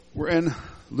We're in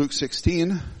Luke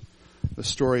 16, the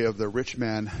story of the rich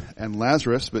man and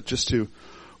Lazarus, but just to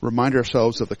remind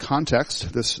ourselves of the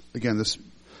context, this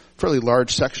fairly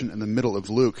large section in the middle of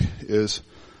Luke is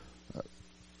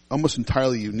almost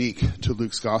entirely unique to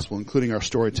Luke's gospel, including our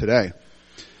story today.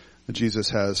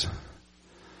 Jesus has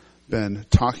been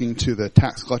talking to the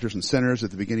tax collectors and sinners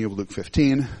at the beginning of Luke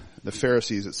 15. The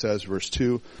Pharisees, it says, verse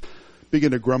 2,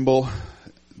 begin to grumble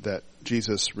that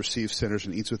Jesus receives sinners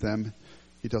and eats with them.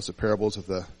 He tells the parables of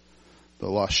the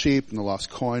lost sheep and the lost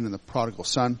coin and the prodigal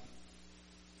son.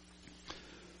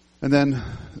 And then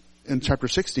in chapter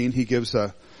 16, he gives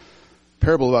a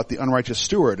parable about the unrighteous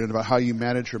steward and about how you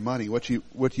manage your money, what you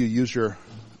use your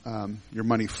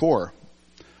money for.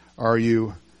 Are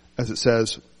you, as it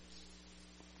says,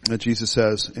 Jesus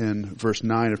says in verse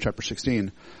 9 of chapter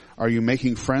 16, are you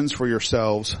making friends for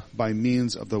yourselves by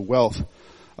means of the wealth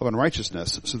of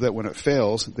unrighteousness, so that when it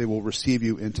fails, they will receive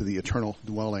you into the eternal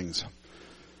dwellings?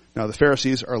 Now the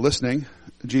Pharisees are listening.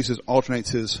 Jesus alternates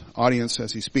his audience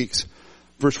as he speaks.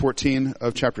 Verse 14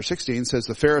 of chapter 16 says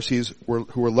the Pharisees who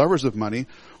were lovers of money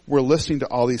were listening to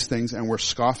all these things and were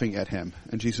scoffing at him.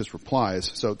 And Jesus replies.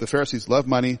 So the Pharisees love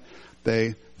money.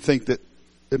 They think that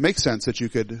it makes sense that you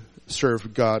could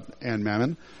serve God and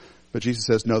mammon. But Jesus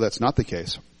says, no, that's not the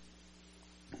case.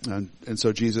 And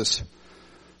so Jesus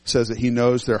says that he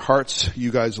knows their hearts. You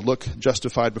guys look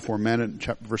justified before men in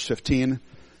verse 15.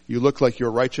 You look like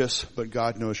you're righteous, but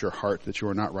God knows your heart, that you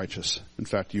are not righteous. In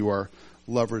fact, you are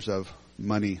lovers of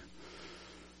money.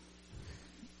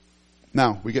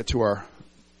 Now, we get to our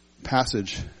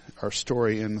passage, our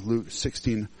story in Luke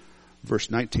 16,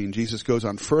 verse 19. Jesus goes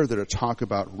on further to talk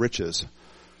about riches.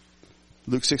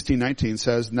 Luke 16:19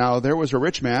 says, now there was a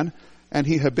rich man, and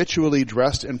he habitually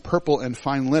dressed in purple and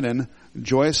fine linen,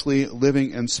 joyously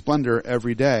living in splendor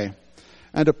every day.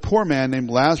 And a poor man named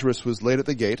Lazarus was laid at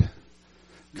the gate,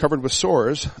 covered with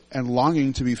sores, and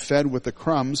longing to be fed with the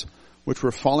crumbs which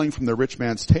were falling from the rich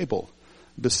man's table.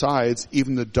 Besides,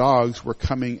 even the dogs were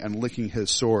coming and licking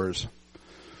his sores.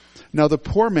 Now the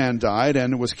poor man died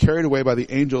and was carried away by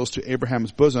the angels to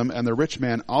Abraham's bosom, and the rich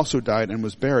man also died and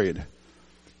was buried.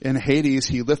 In Hades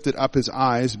he lifted up his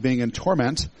eyes, being in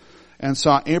torment, and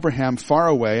saw Abraham far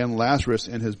away and Lazarus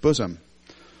in his bosom.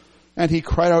 And he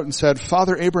cried out and said,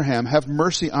 Father Abraham, have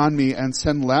mercy on me and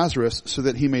send Lazarus so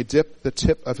that he may dip the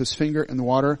tip of his finger in the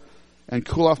water and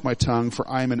cool off my tongue, for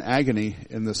I am in agony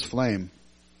in this flame.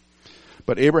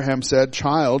 But Abraham said,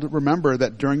 Child, remember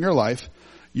that during your life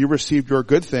you received your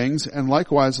good things, and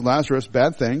likewise Lazarus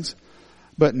bad things,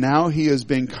 but now he is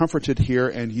being comforted here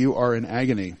and you are in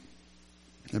agony.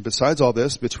 And besides all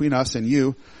this, between us and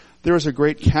you, there is a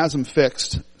great chasm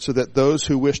fixed, so that those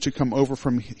who wish to come over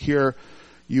from here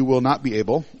you will not be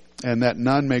able, and that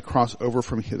none may cross over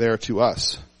from there to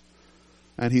us.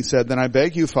 And he said, Then I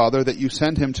beg you, Father, that you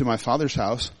send him to my father's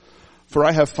house, for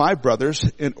I have 5 brothers,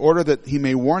 in order that he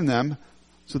may warn them,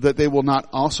 so that they will not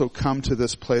also come to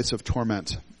this place of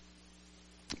torment.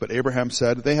 But Abraham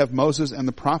said, They have Moses and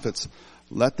the prophets,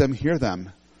 let them hear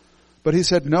them. But he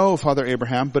said, No, Father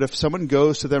Abraham, but if someone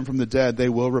goes to them from the dead, they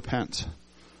will repent.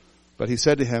 But he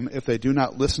said to him, If they do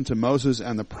not listen to Moses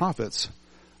and the prophets,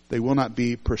 they will not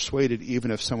be persuaded even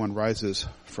if someone rises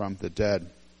from the dead.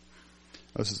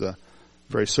 This is a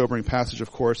very sobering passage,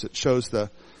 of course. It shows the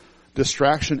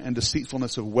distraction and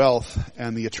deceitfulness of wealth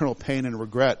and the eternal pain and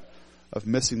regret of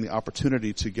missing the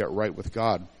opportunity to get right with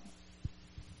God.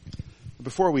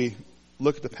 Before we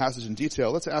look at the passage in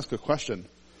detail, let's ask a question.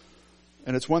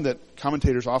 And it's one that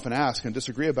commentators often ask and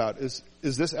disagree about. Is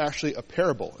this actually a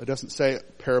parable? It doesn't say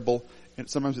parable. And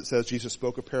sometimes it says Jesus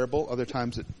spoke a parable. Other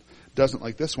times it doesn't,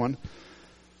 like this one.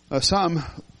 Some,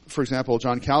 for example,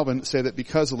 John Calvin, say that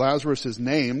because Lazarus is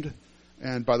named,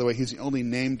 and by the way, he's the only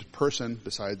named person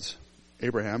besides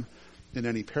Abraham in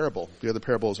any parable. The other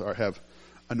parables have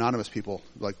anonymous people,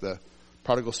 like the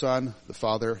prodigal son, the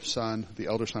father, son, the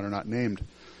elder son are not named.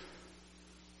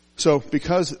 So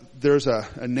because there's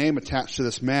a name attached to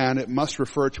this man, it must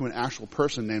refer to an actual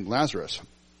person named Lazarus.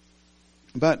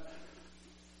 But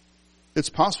it's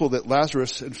possible that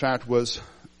Lazarus, in fact, was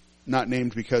not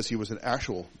named because he was an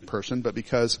actual person, but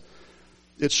because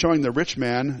it's showing the rich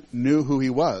man knew who he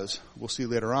was. We'll see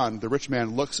later on. The rich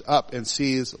man looks up and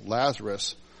sees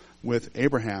Lazarus with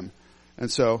Abraham. And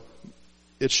so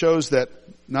it shows that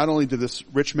not only did this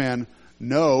rich man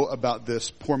know about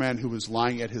this poor man who was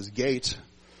lying at his gate,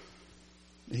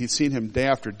 he'd seen him day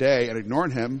after day and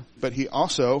ignored him, but he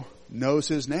also knows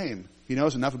his name. He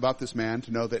knows enough about this man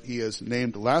to know that he is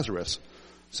named Lazarus.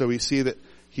 So we see that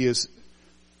he is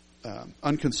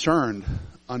unconcerned,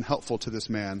 unhelpful to this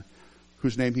man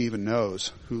whose name he even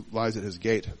knows, who lies at his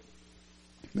gate.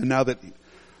 And now that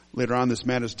Later on, this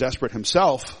man is desperate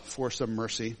himself for some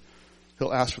mercy.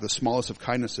 He'll ask for the smallest of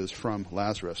kindnesses from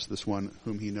Lazarus, this one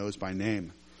whom he knows by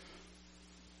name,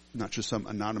 not just some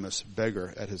anonymous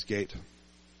beggar at his gate.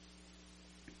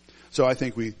 So I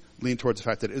think we lean towards the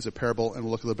fact that it is a parable, and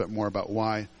we'll look a little bit more about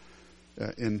why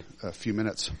in a few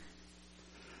minutes.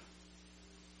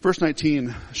 Verse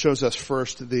 19 shows us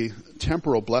first the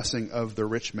temporal blessing of the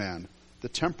rich man. The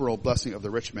temporal blessing of the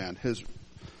rich man, his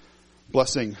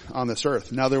blessing on this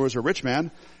earth. Now there was a rich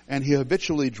man, and he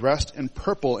habitually dressed in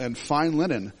purple and fine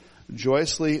linen,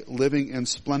 joyously living in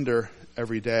splendor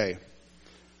every day.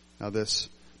 Now this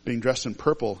being dressed in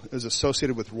purple is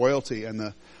associated with royalty and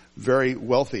the very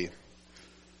wealthy.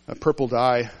 A purple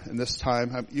dye in this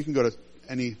time, you can go to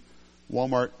any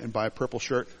Walmart and buy a purple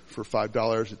shirt for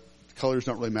 $5. Colors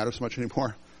don't really matter so much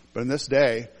anymore. But in this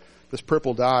day, this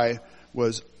purple dye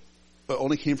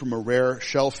only came from a rare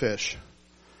shellfish.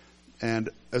 And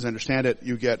as I understand it,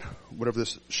 you get whatever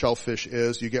this shellfish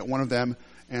is, you get one of them,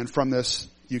 and from this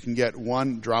you can get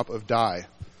one drop of dye.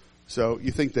 So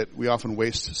you think that we often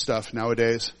waste stuff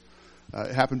nowadays.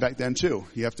 It happened back then too.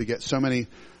 You have to get so many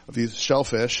of these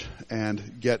shellfish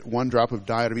and get one drop of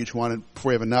dye out of each one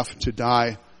before you have enough to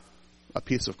dye a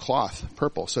piece of cloth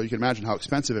purple. So you can imagine how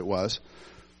expensive it was.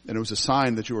 And it was a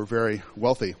sign that you were very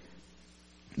wealthy.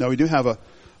 Now we do have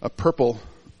a purple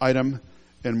item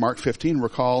in Mark 15.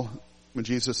 Recall when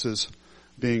Jesus is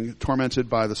being tormented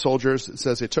by the soldiers, it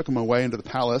says they took him away into the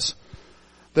palace,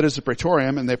 that is the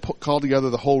praetorium, and they called together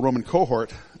the whole Roman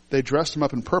cohort. They dressed him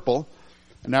up in purple,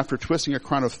 and after twisting a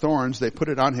crown of thorns, they put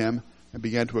it on him and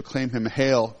began to acclaim him,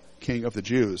 "Hail, King of the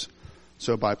Jews."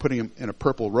 So by putting him in a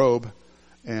purple robe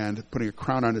and putting a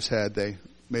crown on his head, they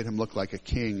made him look like a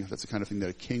king. That's the kind of thing that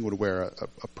a king would wear,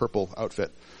 a purple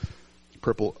outfit,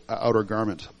 purple outer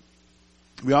garment.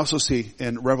 We also see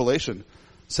in Revelation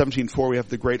 17:4, we have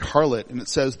the great harlot, and it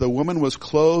says, "The woman was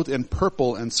clothed in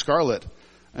purple and scarlet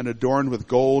and adorned with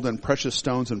gold and precious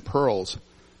stones and pearls,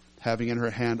 having in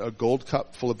her hand a gold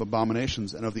cup full of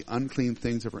abominations and of the unclean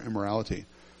things of her immorality."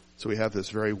 So we have this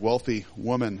very wealthy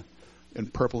woman in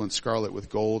purple and scarlet with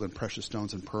gold and precious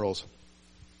stones and pearls.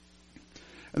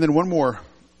 And then one more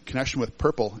connection with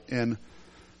purple in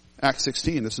Acts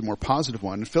 16. This is a more positive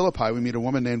one. In Philippi, we meet a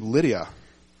woman named Lydia,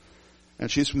 and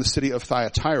she's from the city of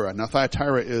Thyatira. Now,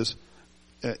 Thyatira is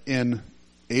in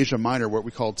Asia Minor, what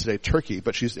we call today Turkey,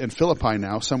 but she's in Philippi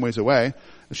now, some ways away.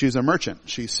 She's a merchant.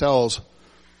 She sells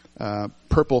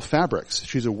purple fabrics.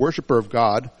 She's a worshiper of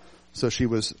God, so she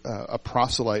was a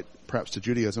proselyte, perhaps to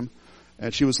Judaism,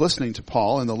 and she was listening to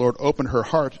Paul, and the Lord opened her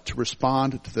heart to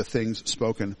respond to the things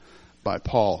spoken by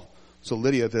Paul. So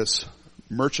Lydia, this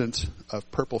merchant of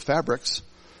purple fabrics,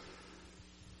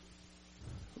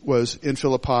 was in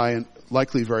Philippi and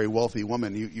likely very wealthy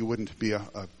woman. You wouldn't be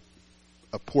a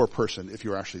poor person if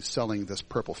you were actually selling this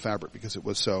purple fabric because it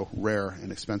was so rare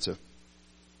and expensive.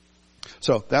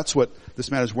 So that's what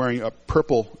this man is wearing,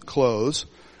 purple clothes.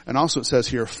 And also it says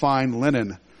here, fine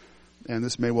linen. And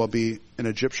this may well be an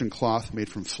Egyptian cloth made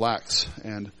from flax.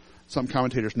 And some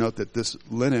commentators note that this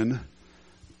linen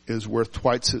is worth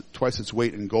twice its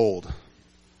weight in gold.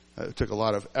 It took a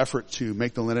lot of effort to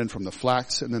make the linen from the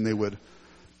flax, and then they would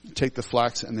take the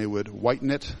flax and they would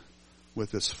whiten it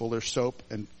with this Fuller's soap,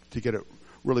 and to get it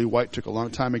really white took a long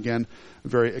time. Again, a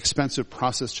very expensive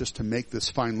process just to make this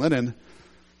fine linen.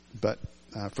 But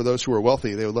for those who are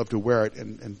wealthy, they would love to wear it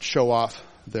and show off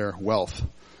their wealth.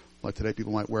 Like today,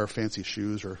 people might wear fancy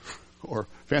shoes or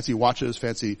fancy watches,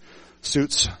 fancy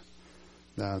suits.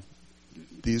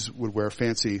 These would wear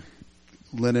fancy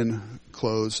linen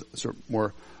clothes, sort of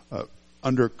more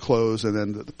underclothes, and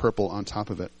then the purple on top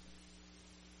of it.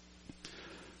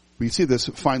 We see this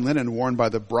fine linen worn by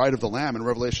the bride of the Lamb in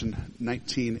Revelation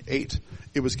 19:8.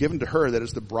 It was given to her, that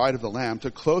is the bride of the Lamb,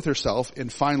 to clothe herself in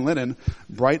fine linen,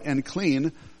 bright and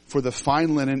clean, for the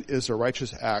fine linen is the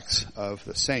righteous acts of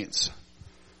the saints.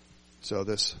 So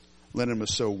this linen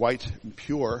was so white and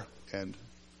pure and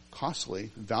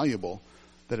costly, valuable,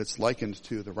 that it's likened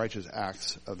to the righteous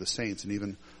acts of the saints, and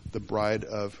even the bride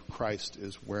of Christ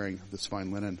is wearing this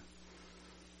fine linen.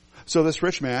 So this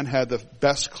rich man had the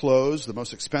best clothes, the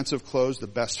most expensive clothes, the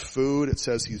best food. It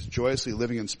says he's joyously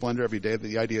living in splendor every day.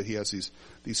 The idea he has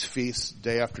these feasts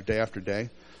day after day after day.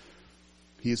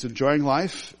 He's enjoying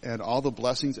life and all the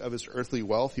blessings of his earthly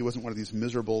wealth. He wasn't one of these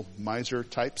miserable miser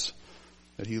types.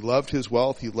 That he loved his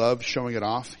wealth. He loved showing it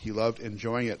off. He loved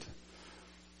enjoying it.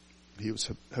 He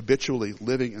was habitually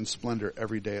living in splendor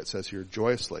every day, it says here,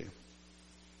 joyously.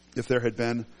 If there had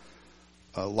been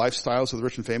Lifestyles of the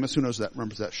Rich and Famous, who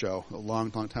remembers that show a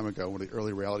long, long time ago, one of the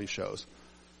early reality shows.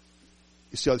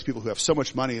 You see all these people who have so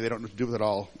much money, they don't know what to do with it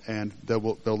all, and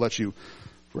they'll let you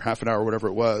for half an hour or whatever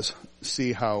it was,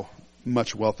 see how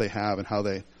much wealth they have and how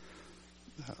they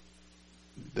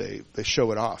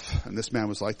show it off. And this man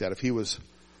was like that. If he was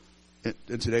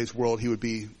in today's world, he would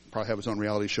probably have his own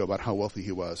reality show about how wealthy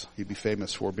he was. He'd be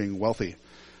famous for being wealthy.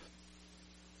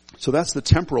 So that's the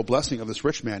temporal blessing of this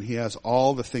rich man. He has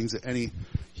all the things that any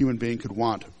human being could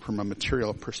want from a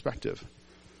material perspective.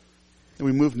 And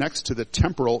we move next to the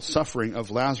temporal suffering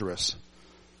of Lazarus.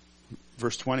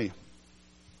 Verse 20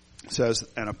 says,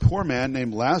 "And a poor man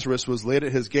named Lazarus was laid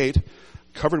at his gate,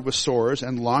 covered with sores,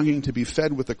 and longing to be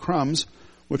fed with the crumbs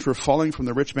which were falling from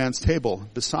the rich man's table.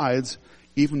 Besides,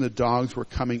 even the dogs were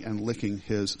coming and licking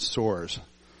his sores."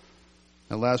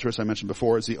 Now Lazarus, I mentioned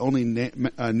before, is the only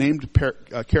named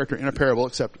character in a parable,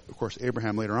 except, of course,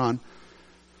 Abraham later on.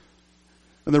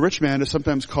 And the rich man is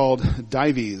sometimes called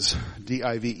Dives,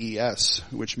 D-I-V-E-S,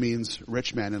 which means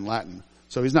rich man in Latin.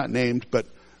 So he's not named, but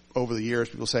over the years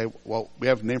people say, well, we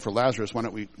have a name for Lazarus, why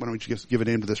don't we just give a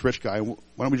name to this rich guy? Why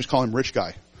don't we just call him Rich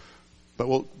Guy? But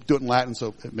we'll do it in Latin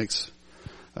so it makes,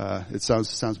 it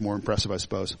sounds more impressive, I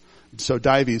suppose. So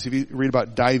Dives, if you read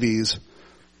about Dives,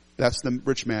 that's the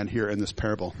rich man here in this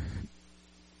parable.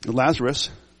 Lazarus,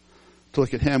 to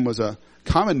look at him, was a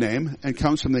common name and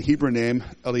comes from the Hebrew name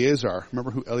Eleazar.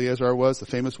 Remember who Eleazar was, the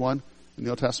famous one in the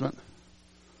Old Testament?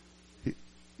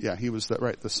 He was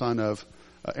the son of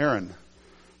Aaron,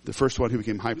 the first one who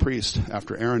became high priest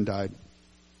after Aaron died.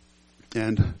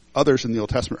 And others in the Old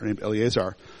Testament are named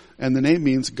Eleazar. And the name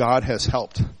means God has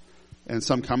helped. And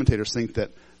some commentators think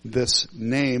that this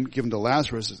name given to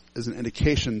Lazarus is an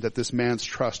indication that this man's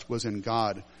trust was in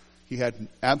God. He had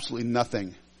absolutely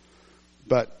nothing,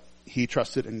 but he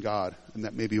trusted in God, and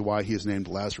that may be why he is named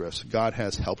Lazarus. God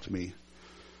has helped me.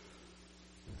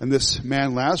 And this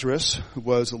man Lazarus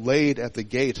was laid at the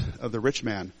gate of the rich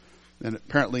man, and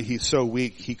apparently he's so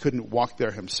weak he couldn't walk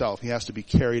there himself. He has to be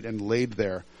carried and laid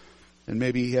there. And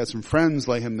maybe he had some friends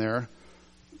lay him there,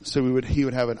 so he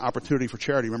would have an opportunity for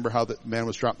charity. Remember how the man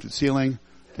was dropped to the ceiling?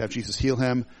 To have Jesus heal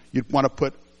him. You'd want to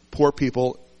put poor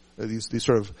people, these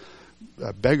sort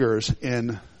of beggars,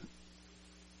 in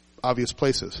obvious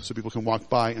places so people can walk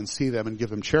by and see them and give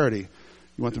them charity.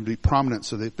 You want them to be prominent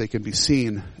so that they can be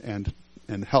seen and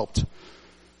helped.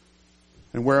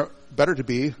 And where better to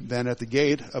be than at the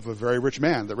gate of a very rich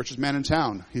man, the richest man in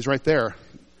town. He's right there.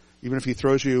 Even if he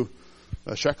throws you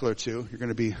a shekel or two, you're going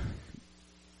to be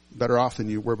better off than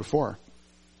you were before.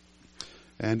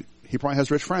 And he probably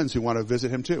has rich friends who want to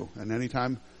visit him too. And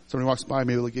anytime somebody walks by,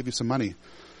 maybe they'll give you some money.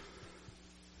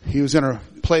 He was in a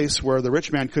place where the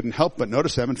rich man couldn't help but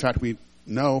notice him. In fact, we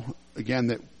know, again,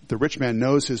 that the rich man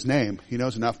knows his name. He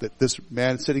knows enough that this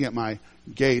man sitting at my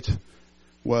gate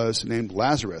was named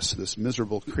Lazarus, this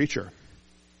miserable creature.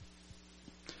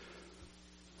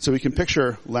 So we can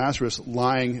picture Lazarus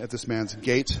lying at this man's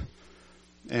gate,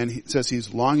 and he says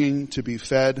he's longing to be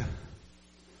fed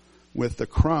with the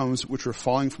crumbs which were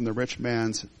falling from the rich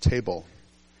man's table.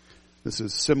 This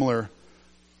is similar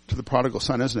to the prodigal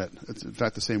son, isn't it? It's in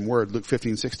fact the same word, Luke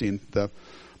 15:16. The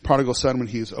prodigal son, when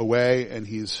he's away and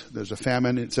there's a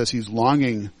famine, it says he's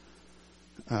longing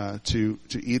to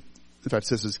eat. In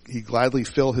fact, it says he gladly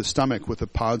filled his stomach with the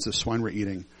pods the swine were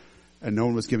eating, and no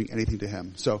one was giving anything to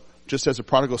him. So just as the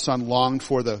prodigal son longed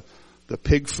for the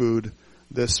pig food,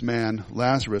 this man,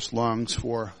 Lazarus, longs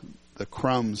for the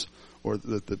crumbs or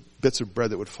the bits of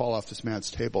bread that would fall off this man's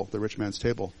table, the rich man's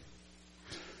table.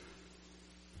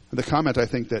 And the comment, I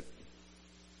think, that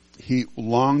he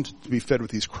longed to be fed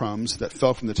with these crumbs that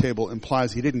fell from the table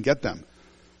implies he didn't get them.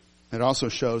 It also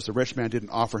shows the rich man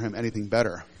didn't offer him anything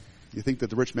better. You think that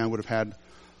the rich man would have had,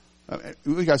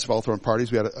 you guys have all thrown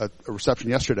parties. We had a reception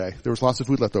yesterday. There was lots of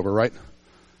food left over, right?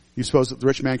 You suppose that the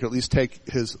rich man could at least take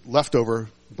his leftover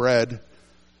bread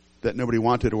that nobody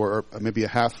wanted, or maybe a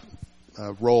half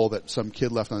roll that some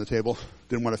kid left on the table,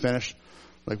 didn't want to finish,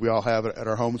 like we all have at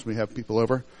our homes when we have people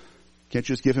over. Can't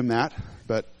you just give him that?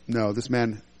 But no, this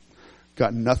man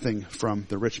got nothing from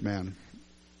the rich man.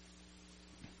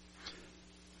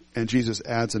 And Jesus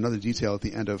adds another detail at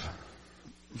the end of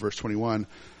verse 21.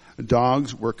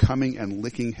 Dogs were coming and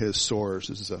licking his sores.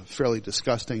 This is a fairly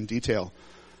disgusting detail.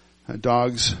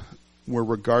 Dogs were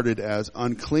regarded as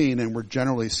unclean and were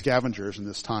generally scavengers in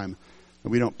this time.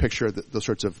 And we don't picture those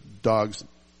sorts of dogs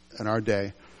in our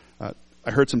day.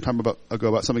 I heard some time ago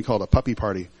about something called a puppy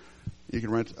party. You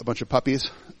can rent a bunch of puppies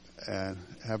and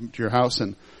have them to your house,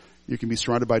 and you can be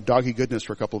surrounded by doggy goodness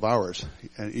for a couple of hours.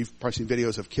 And you've probably seen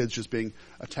videos of kids just being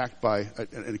attacked by,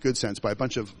 in a good sense, by a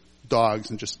bunch of dogs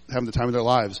and just having the time of their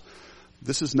lives.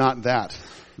 This is not that.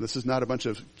 This is not a bunch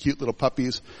of cute little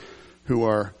puppies who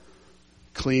are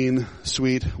clean,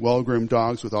 sweet, well-groomed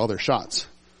dogs with all their shots.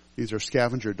 These are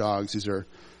scavenger dogs. These are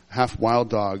half wild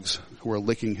dogs who are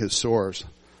licking his sores.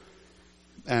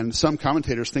 And some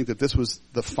commentators think that this was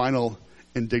the final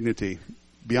indignity.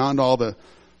 Beyond all the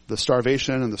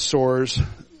starvation and the sores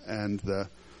and the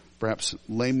perhaps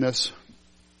lameness,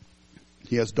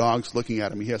 he has dogs looking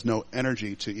at him. He has no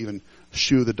energy to even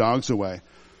shoo the dogs away.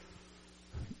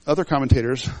 Other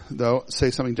commentators, though,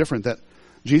 say something different, that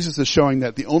Jesus is showing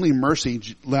that the only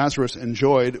mercy Lazarus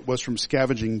enjoyed was from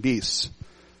scavenging beasts,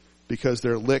 because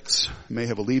their licks may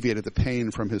have alleviated the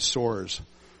pain from his sores.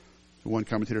 One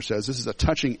commentator says, this is a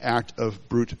touching act of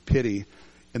brute pity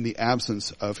in the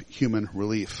absence of human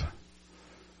relief.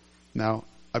 Now,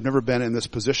 I've never been in this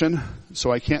position,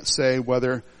 so I can't say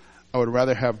whether I would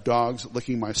rather have dogs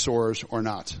licking my sores or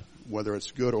not, whether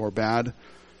it's good or bad.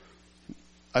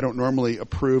 I don't normally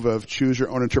approve of choose your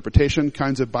own interpretation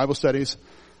kinds of Bible studies,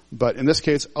 but in this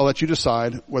case, I'll let you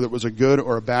decide whether it was a good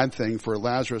or a bad thing for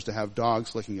Lazarus to have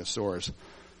dogs licking his sores.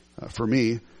 For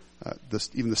me,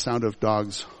 even the sound of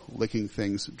dogs licking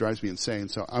things drives me insane,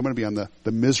 so I'm going to be on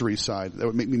the misery side. That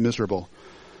would make me miserable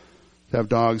to have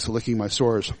dogs licking my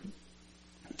sores.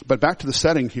 But back to the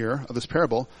setting here of this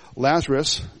parable,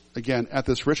 Lazarus, again, at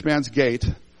this rich man's gate,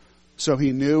 so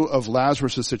he knew of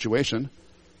Lazarus' situation.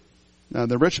 Now,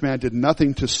 the rich man did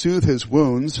nothing to soothe his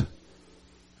wounds,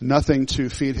 nothing to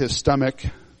feed his stomach,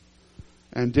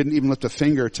 and didn't even lift a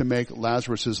finger to make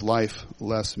Lazarus' life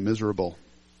less miserable.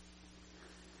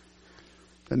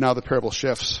 And now the parable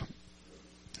shifts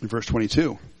in verse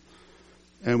 22.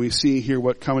 And we see here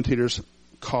what commentators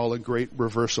call a great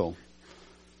reversal.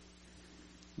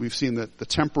 We've seen the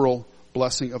temporal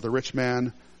blessing of the rich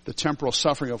man, the temporal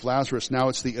suffering of Lazarus. Now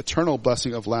it's the eternal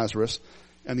blessing of Lazarus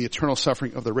and the eternal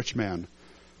suffering of the rich man.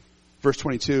 Verse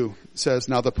 22 says,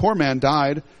 now the poor man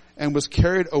died and was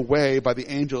carried away by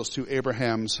the angels to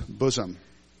Abraham's bosom.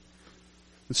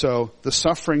 And so the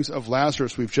sufferings of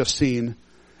Lazarus we've just seen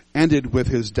ended with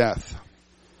his death.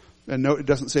 And note, it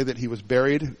doesn't say that he was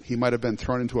buried. He might have been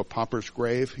thrown into a pauper's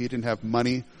grave. He didn't have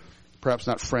money, perhaps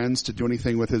not friends, to do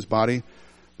anything with his body.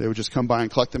 They would just come by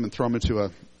and collect him and throw him into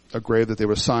a grave that they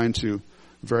would assign to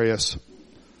various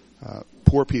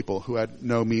poor people who had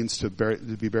no means to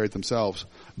be buried themselves.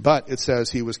 But it says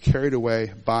he was carried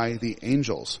away by the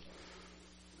angels.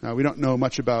 Now, we don't know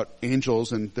much about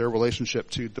angels and their relationship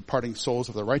to departing souls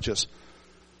of the righteous.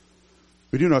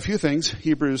 We do know a few things.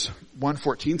 Hebrews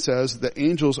 1:14 says that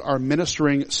angels are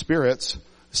ministering spirits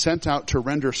sent out to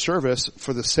render service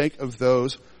for the sake of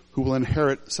those who will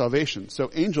inherit salvation.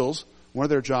 So angels, one of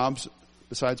their jobs,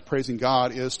 besides praising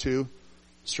God, is to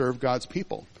serve God's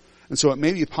people. And so it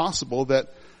may be possible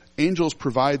that angels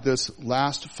provide this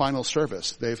last final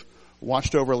service. They've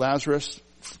watched over Lazarus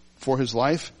for his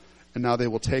life, and now they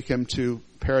will take him to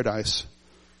paradise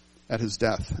at his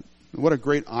death. And what a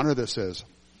great honor this is.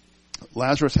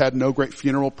 Lazarus had no great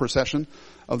funeral procession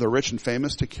of the rich and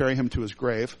famous to carry him to his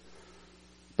grave,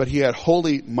 but he had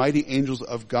holy, mighty angels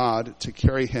of God to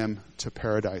carry him to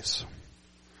paradise.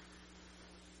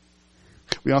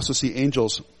 We also see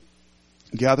angels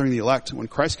gathering the elect when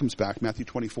Christ comes back. Matthew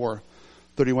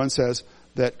 24:31 says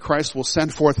that Christ will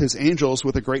send forth his angels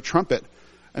with a great trumpet,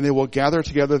 and they will gather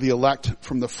together the elect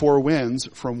from the four winds,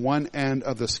 from one end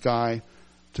of the sky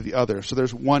to the other. So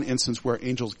there's one instance where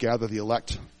angels gather the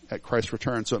elect at Christ's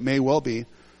return. So it may well be,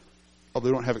 although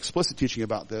we don't have explicit teaching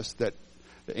about this, that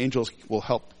the angels will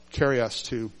help carry us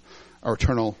to our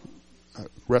eternal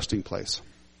resting place.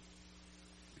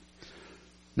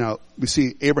 Now, we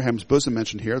see Abraham's bosom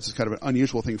mentioned here. This is kind of an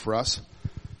unusual thing for us.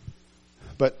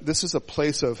 But this is a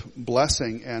place of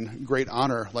blessing and great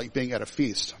honor, like being at a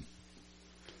feast.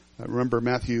 Remember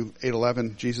Matthew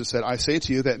 8:11, Jesus said, I say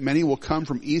to you that many will come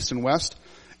from east and west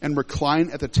and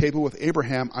recline at the table with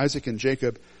Abraham, Isaac, and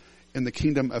Jacob in the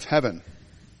kingdom of heaven.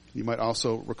 You might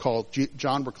also recall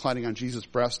John reclining on Jesus'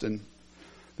 breast in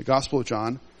the Gospel of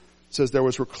John. It says there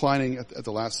was reclining at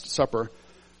the Last Supper,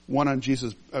 one on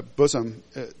Jesus' bosom,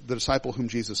 the disciple whom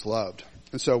Jesus loved.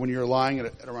 And so when you're lying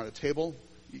around a table,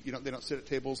 they don't sit at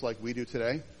tables like we do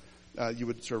today. You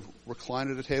would sort of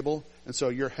recline at a table, and so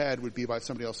your head would be by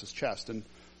somebody else's chest. And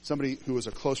somebody who is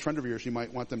a close friend of yours, you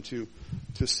might want them to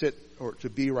sit or to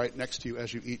be right next to you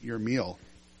as you eat your meal.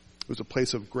 It was a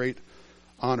place of great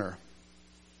honor.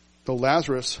 Though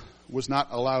Lazarus was not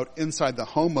allowed inside the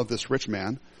home of this rich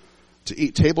man to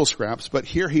eat table scraps, but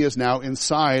here he is now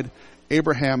inside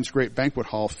Abraham's great banquet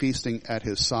hall, feasting at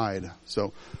his side.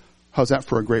 So how's that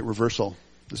for a great reversal?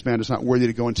 This man is not worthy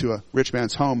to go into a rich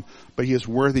man's home, but he is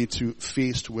worthy to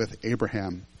feast with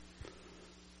Abraham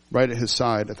right at his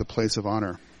side at the place of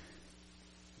honor.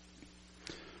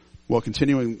 Well,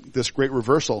 continuing this great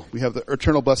reversal, we have the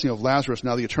eternal blessing of Lazarus,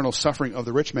 now the eternal suffering of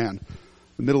the rich man.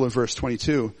 The middle of verse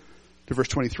 22 to verse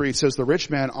 23, it says, the rich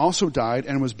man also died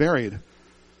and was buried.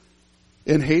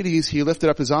 In Hades he lifted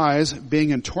up his eyes,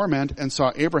 being in torment, and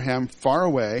saw Abraham far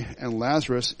away and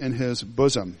Lazarus in his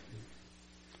bosom.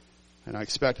 And I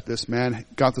expect this man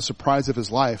got the surprise of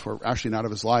his life, or actually not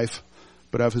of his life,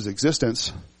 but of his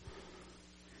existence.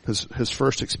 His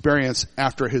first experience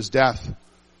after his death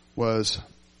was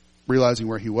realizing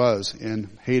where he was in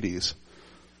Hades.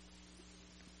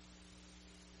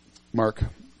 Mark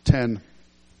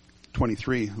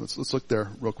 10:23. Let's look there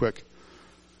real quick.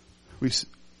 We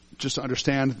just to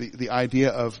understand the idea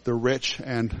of the rich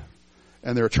and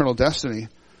their eternal destiny.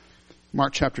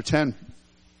 Mark chapter 10,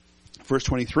 verse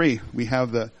 23. We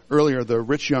have the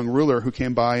rich young ruler who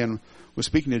came by and was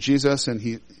speaking to Jesus, and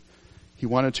he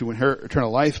wanted to inherit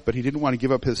eternal life, but he didn't want to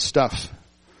give up his stuff.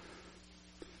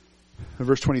 In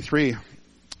verse 23,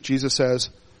 Jesus says,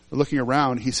 looking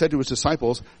around, he said to his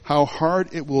disciples, how hard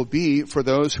it will be for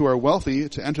those who are wealthy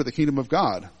to enter the kingdom of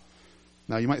God.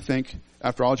 Now you might think,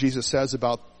 after all Jesus says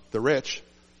about the rich,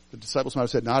 the disciples might have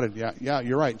said, nodded, yeah,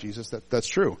 you're right, Jesus, that's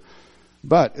true.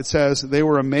 But it says, they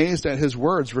were amazed at his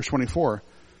words, verse 24.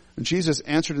 And Jesus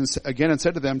answered again and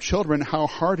said to them, children, how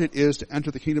hard it is to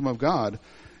enter the kingdom of God.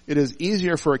 It is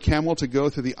easier for a camel to go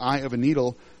through the eye of a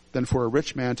needle than for a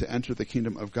rich man to enter the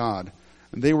kingdom of God.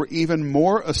 And they were even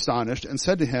more astonished and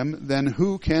said to him, then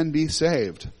who can be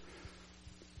saved?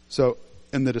 So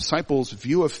in the disciples'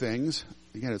 view of things,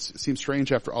 again, it seems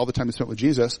strange after all the time they spent with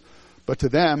Jesus, but to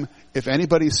them, if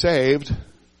anybody's saved,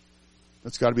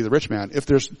 that's got to be the rich man. If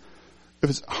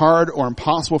it's hard or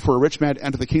impossible for a rich man to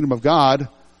enter the kingdom of God,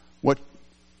 what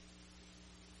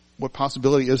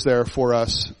possibility is there for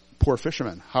us poor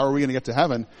fishermen? How are we going to get to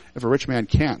heaven if a rich man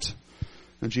can't?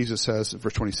 And Jesus says,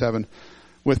 verse 27,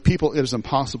 with people it is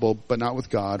impossible, but not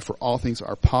with God, for all things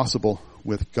are possible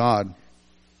with God.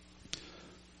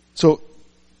 So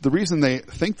the reason they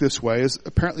think this way is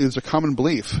apparently there's a common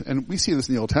belief, and we see this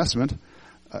in the Old Testament,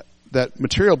 that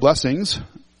material blessings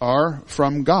are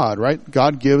from God, right?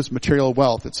 God gives material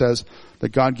wealth. It says that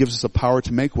God gives us the power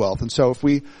to make wealth. And so if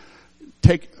we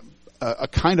take a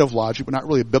kind of logic, but not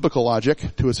really a biblical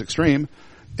logic to its extreme,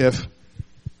 if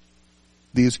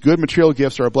these good material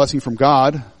gifts are a blessing from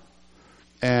God,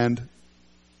 and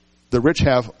the rich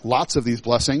have lots of these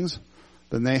blessings,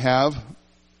 then they have,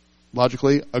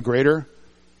 logically, a greater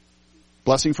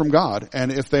blessing from God.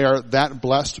 And if they are that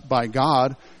blessed by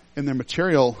God in their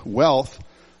material wealth,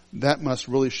 that must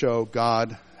really show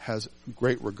God has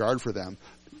great regard for them.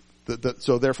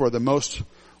 So therefore, the most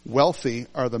wealthy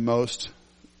are the most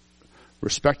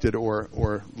respected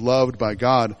or loved by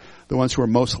God, the ones who are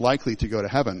most likely to go to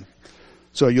heaven.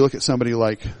 So you look at somebody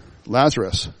like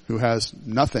Lazarus, who has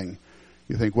nothing.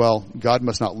 You think, well, God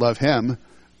must not love him,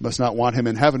 must not want him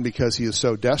in heaven because he is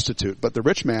so destitute. But the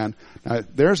rich man, now,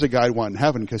 there's a guy who wants in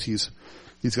heaven because he's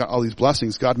got all these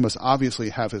blessings. God must obviously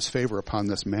have his favor upon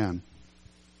this man.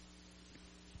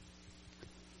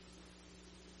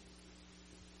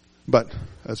 But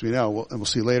as we know, and we'll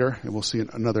see later, and we'll see in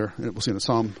a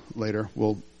psalm later,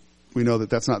 we know that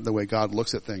that's not the way God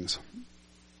looks at things.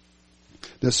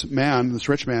 This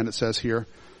rich man, it says here,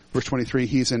 verse 23,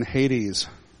 he's in Hades.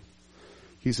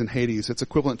 He's in Hades. It's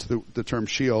equivalent to the term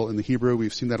Sheol in the Hebrew.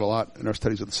 We've seen that a lot in our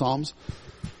studies of the Psalms.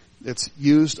 It's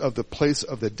used of the place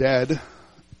of the dead,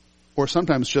 or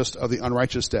sometimes just of the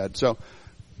unrighteous dead. So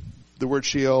the word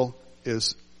Sheol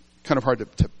is kind of hard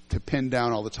to pin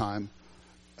down all the time.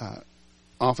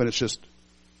 Often it's just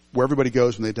where everybody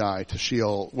goes when they die, to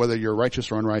Sheol, whether you're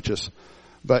righteous or unrighteous.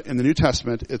 But in the New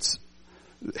Testament,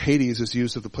 Hades is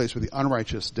used as the place where the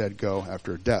unrighteous dead go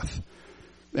after death.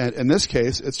 And in this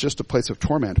case, it's just a place of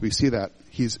torment. We see that.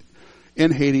 He's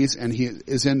in Hades and he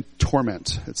is in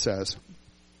torment, it says.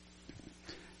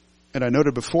 And I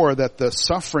noted before that the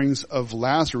sufferings of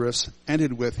Lazarus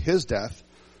ended with his death,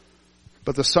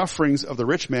 but the sufferings of the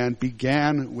rich man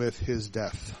began with his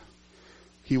death.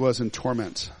 He was in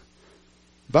torment.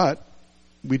 But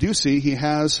we do see he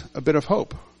has a bit of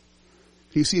hope.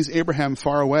 He sees Abraham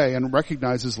far away and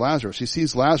recognizes Lazarus. He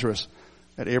sees Lazarus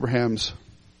at Abraham's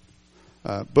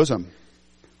bosom.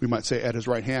 We might say at his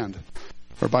right hand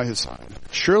or by his side.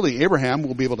 Surely Abraham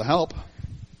will be able to help.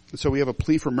 And so we have a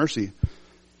plea for mercy.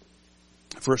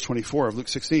 Verse 24 of Luke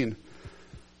 16.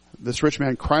 This rich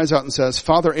man cries out and says,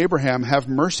 Father Abraham, have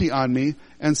mercy on me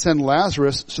and send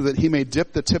Lazarus so that he may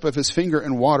dip the tip of his finger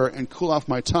in water and cool off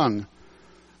my tongue,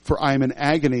 for I am in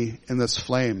agony in this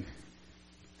flame.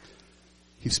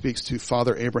 He speaks to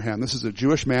Father Abraham. This is a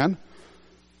Jewish man,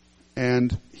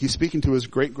 and he's speaking to his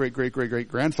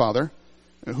great-great-great-great-great-grandfather,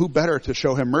 who better to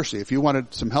show him mercy? If you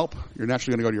wanted some help, you're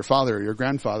naturally going to go to your father or your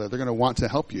grandfather. They're going to want to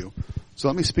help you. So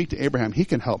let me speak to Abraham. He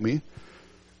can help me.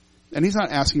 And he's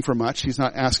not asking for much. He's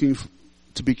not asking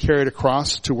to be carried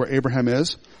across to where Abraham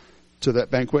is, to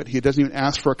that banquet. He doesn't even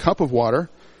ask for a cup of water.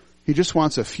 He just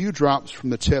wants a few drops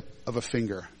from the tip of a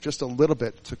finger, just a little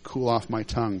bit to cool off my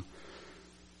tongue.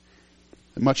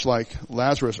 And much like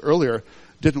Lazarus earlier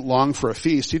didn't long for a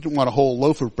feast. He didn't want a whole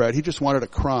loaf of bread. He just wanted a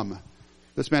crumb.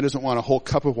 This man doesn't want a whole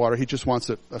cup of water. He just wants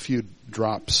a few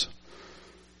drops.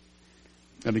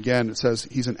 And again, it says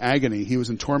he's in agony. He was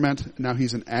in torment. Now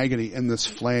he's in agony in this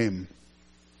flame,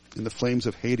 in the flames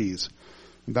of Hades.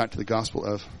 And back to the Gospel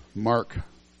of Mark,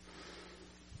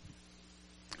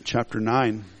 chapter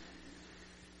 9.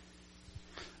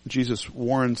 Jesus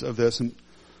warns of this. And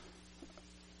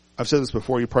I've said this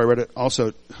before. You probably read it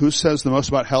also. Who says the most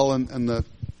about hell in the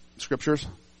scriptures?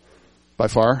 By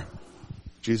far,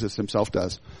 Jesus himself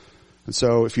does. And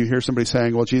so if you hear somebody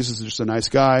saying, well, Jesus is just a nice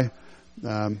guy,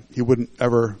 he wouldn't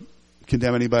ever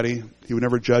condemn anybody, he would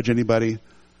never judge anybody,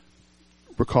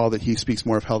 recall that he speaks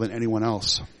more of hell than anyone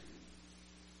else.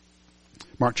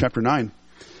 Mark chapter 9,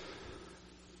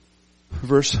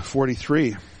 verse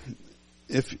 43.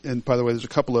 And by the way, there's a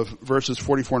couple of verses,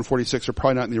 44 and 46 are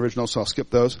probably not in the original, so I'll skip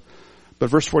those. But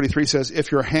verse 43 says,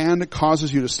 if your hand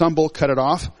causes you to stumble, cut it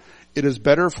off. It is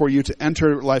better for you to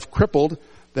enter life crippled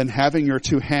than having your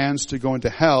two hands to go into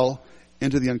hell,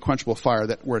 into the unquenchable fire.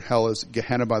 That word hell is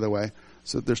Gehenna, by the way.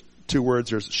 So there's two words.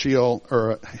 There's Sheol,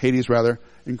 or Hades rather,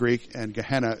 in Greek, and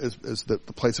Gehenna is the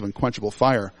place of unquenchable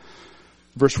fire.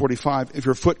 Verse 45, if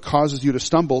your foot causes you to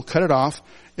stumble, cut it off.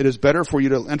 It is better for you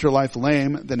to enter life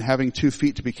lame than having 2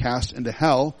 feet to be cast into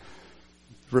hell.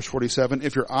 Verse 47,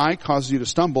 if your eye causes you to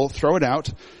stumble, throw it out.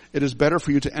 It is better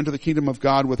for you to enter the kingdom of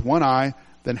God with 1 eye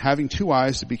than having 2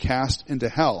 eyes to be cast into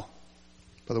hell.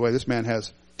 By the way, this man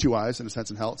has 2 eyes in a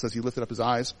sense in hell. It says he lifted up his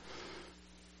eyes.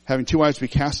 Having 2 eyes to be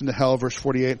cast into hell, verse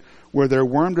 48, where their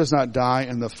worm does not die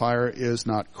and the fire is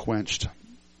not quenched.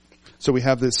 So we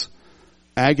have this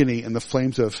agony in the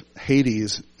flames of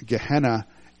Hades, Gehenna,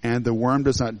 and the worm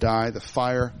does not die. The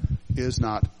fire is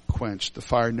not quenched. The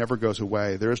fire never goes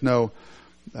away. There is no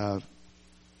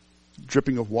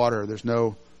dripping of water. There's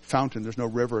no fountain. There's no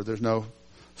river. There's no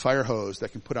fire hose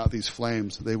that can put out these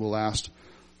flames. They will last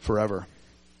forever.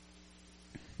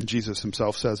 And Jesus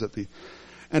himself says at the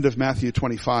end of Matthew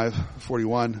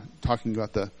 25:41, talking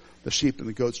about the sheep and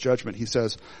the goat's judgment, he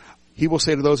says, he will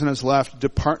say to those on his left,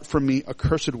 depart from me,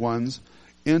 accursed ones,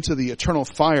 into the eternal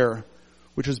fire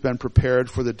which has been prepared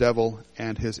for the devil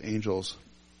and his angels.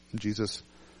 And Jesus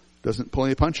doesn't pull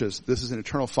any punches. This is an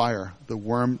eternal fire. The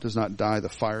worm does not die. The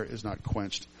fire is not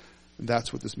quenched. And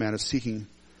that's what this man is seeking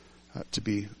to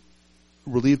be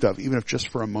relieved of, even if just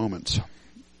for a moment.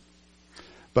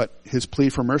 But his plea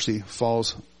for mercy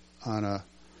falls on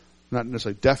not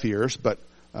necessarily deaf ears, but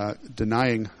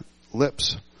denying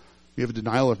lips. We have a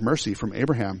denial of mercy from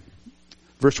Abraham.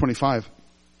 Verse 25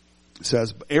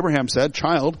 says, Abraham said,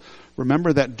 child,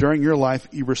 remember that during your life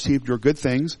you received your good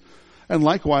things, and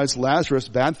likewise Lazarus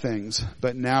bad things,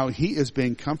 but now he is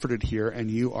being comforted here and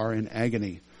you are in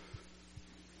agony.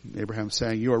 Abraham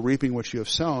saying, you are reaping what you have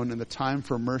sown, and the time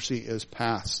for mercy is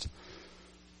past.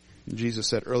 And Jesus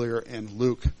said earlier in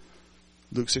Luke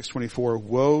 6:24,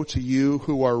 woe to you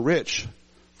who are rich,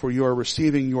 for you are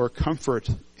receiving your comfort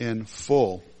in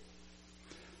full.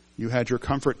 You had your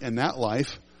comfort in that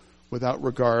life without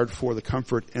regard for the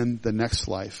comfort in the next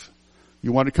life.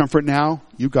 You wanted comfort now?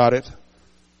 You got it.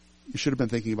 You should have been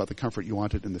thinking about the comfort you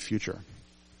wanted in the future.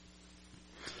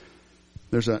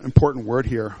 There's an important word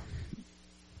here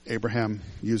Abraham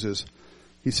uses.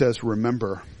 He says,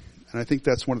 remember. And I think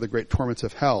that's one of the great torments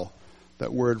of hell,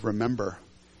 that word remember.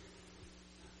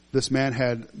 This man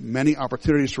had many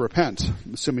opportunities to repent.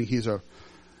 Assuming he's a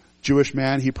Jewish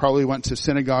man, he probably went to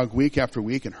synagogue week after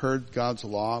week and heard God's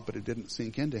law, but it didn't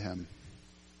sink into him.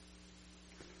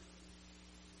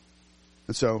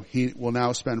 And so he will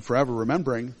now spend forever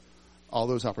remembering all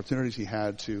those opportunities he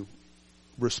had to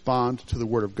respond to the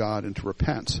word of God and to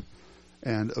repent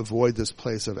and avoid this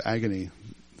place of agony,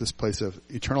 this place of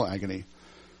eternal agony.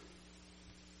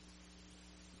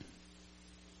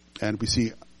 And we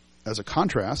see, as a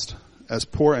contrast, as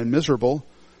poor and miserable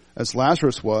as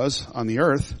Lazarus was on the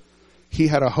earth, he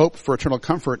had a hope for eternal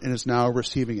comfort and is now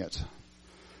receiving it. It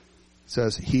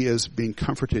says he is being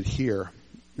comforted here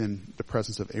in the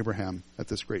presence of Abraham at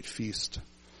this great feast.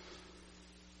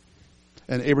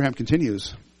 And Abraham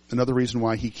continues, another reason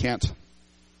why he can't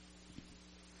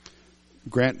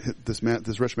grant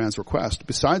this rich man's request.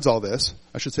 Besides all this,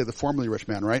 I should say the formerly rich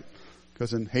man, right?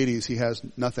 Because in Hades he has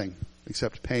nothing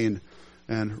except pain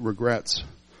and regrets.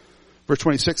 Verse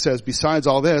 26 says, besides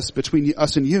all this, between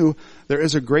us and you, there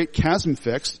is a great chasm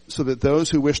fixed, so that those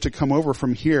who wish to come over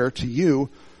from here to you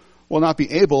will not be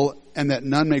able, and that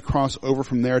none may cross over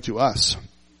from there to us.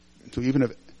 So even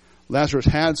if Lazarus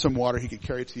had some water he could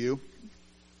carry to you,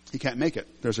 he can't make it.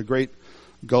 There's a great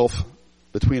gulf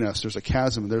between us. There's a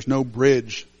chasm. There's no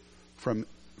bridge from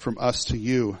us to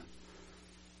you.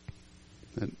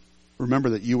 And remember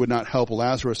that you would not help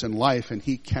Lazarus in life, and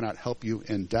he cannot help you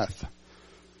in death.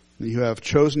 You have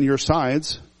chosen your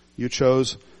sides. You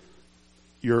chose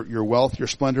your wealth, your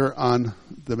splendor on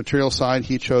the material side.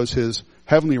 He chose his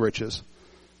heavenly riches.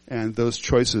 And those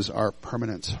choices are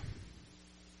permanent.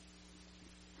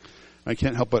 I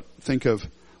can't help but think of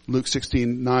Luke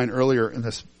 16:9 earlier in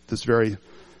this very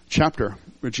chapter,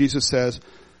 where Jesus says,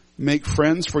 make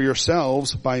friends for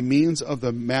yourselves by means of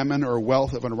the mammon or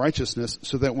wealth of unrighteousness,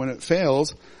 so that when it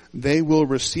fails, they will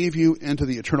receive you into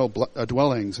the eternal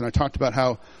dwellings. And I talked about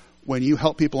how when you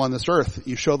help people on this earth,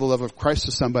 you show the love of Christ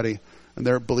to somebody, and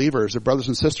they're believers, they're brothers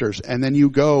and sisters, and then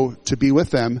you go to be with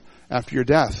them after your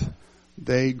death.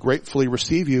 They gratefully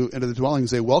receive you into the dwellings.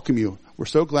 They welcome you. We're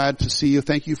so glad to see you.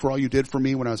 Thank you for all you did for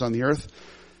me when I was on the earth.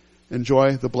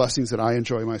 Enjoy the blessings that I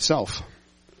enjoy myself.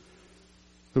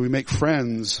 So we make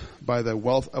friends by the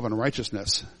wealth of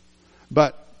unrighteousness.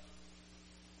 But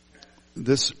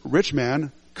this rich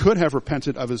man could have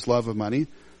repented of his love of money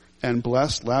and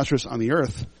blessed Lazarus on the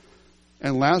earth.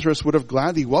 And Lazarus would have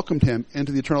gladly welcomed him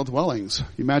into the eternal dwellings.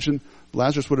 Imagine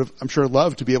Lazarus would have, I'm sure,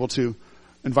 loved to be able to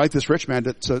invite this rich man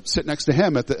to sit next to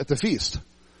him at the feast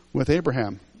with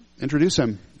Abraham. Introduce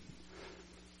him.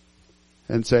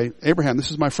 And say, Abraham, this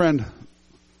is my friend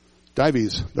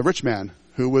Dives, the rich man,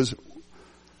 who was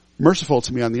merciful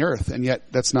to me on the earth. And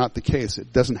yet that's not the case.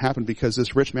 It doesn't happen because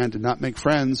this rich man did not make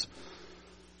friends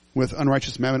with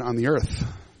unrighteous mammon on the earth,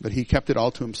 but he kept it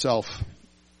all to himself.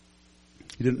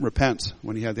 He didn't repent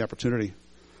when he had the opportunity.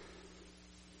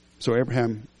 So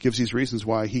Abraham gives these reasons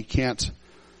why he can't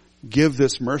give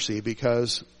this mercy,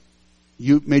 because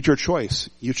you made your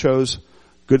choice. You chose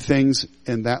good things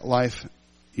in that life.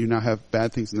 You now have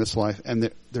bad things in this life, and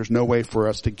there's no way for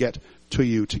us to get to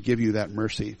you to give you that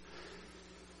mercy.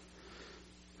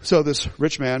 So this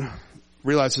rich man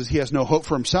realizes he has no hope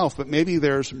for himself, but maybe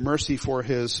there's mercy for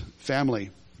his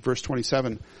family. Verse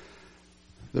 27.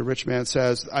 The rich man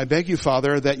says, I beg you,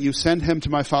 Father, that you send him to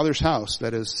my father's house,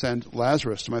 that is, send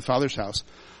Lazarus to my father's house.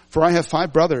 For I have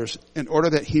 5 brothers, in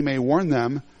order that he may warn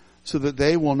them, so that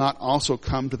they will not also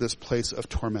come to this place of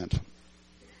torment.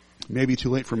 It may be too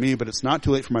late for me, but it's not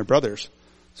too late for my brothers.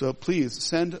 So please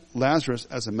send Lazarus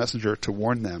as a messenger to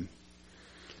warn them.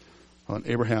 Well, and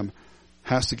Abraham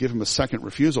has to give him a second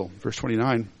refusal. Verse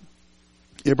 29,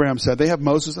 Abraham said, they have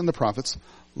Moses and the prophets,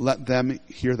 let them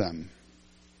hear them.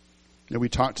 Now, we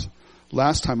talked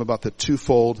last time about the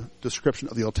twofold description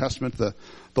of the Old Testament, the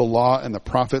law and the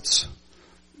prophets.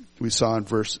 We saw in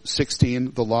verse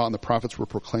 16, the law and the prophets were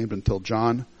proclaimed until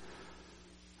John.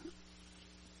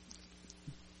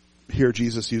 Here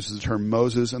Jesus uses the term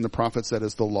Moses and the prophets, that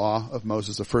is the law of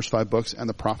Moses, the first 5 books, and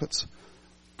the prophets.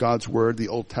 God's word, the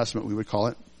Old Testament we would call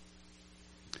it.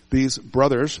 These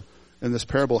brothers in this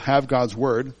parable have God's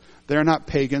word. They are not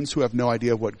pagans who have no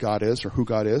idea what God is or who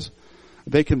God is.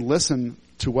 They can listen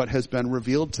to what has been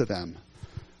revealed to them.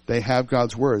 They have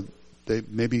God's word. They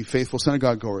may be faithful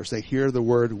synagogue goers. They hear the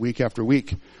word week after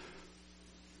week.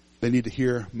 They need to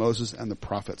hear Moses and the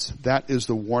prophets. That is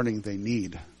the warning they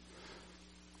need.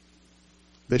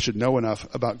 They should know enough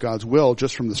about God's will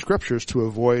just from the scriptures to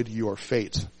avoid your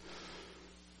fate.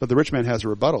 But the rich man has a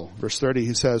rebuttal. Verse 30,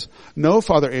 he says, no,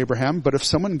 Father Abraham, but if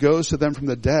someone goes to them from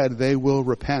the dead, they will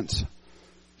repent.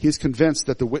 He's convinced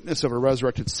that the witness of a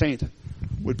resurrected saint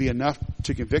would be enough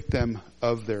to convict them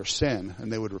of their sin,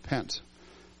 and they would repent.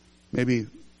 Maybe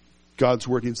God's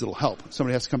word needs a little help.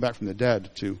 Somebody has to come back from the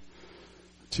dead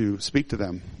to speak to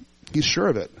them. He's sure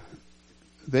of it.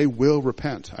 They will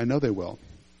repent. I know they will.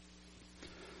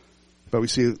 But we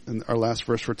see in our last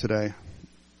verse for today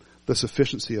the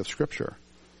sufficiency of Scripture.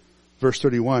 Verse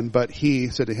 31, but he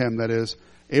said to him, that is,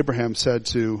 Abraham said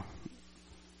to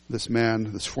this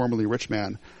man, this formerly rich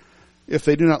man, if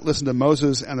they do not listen to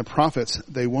Moses and the prophets,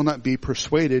 they will not be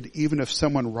persuaded, even if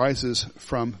someone rises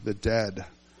from the dead.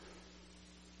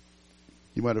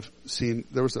 You might have seen,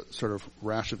 there was a sort of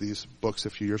rash of these books a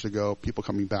few years ago, people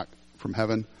coming back from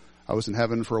heaven. I was in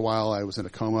heaven for a while. I was in a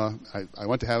coma. I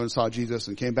went to heaven, saw Jesus,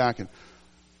 and came back, and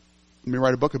let me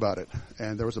write a book about it.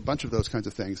 And there was a bunch of those kinds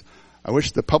of things. I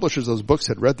wish the publishers of those books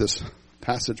had read this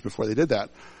passage before they did that,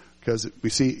 because we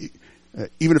see,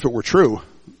 even if it were true,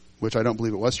 which I don't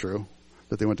believe it was true,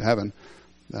 that they went to heaven,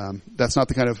 that's not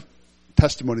the kind of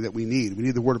testimony that we need. We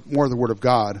need more of the Word of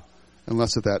God and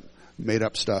less of that made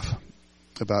up stuff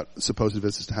about supposed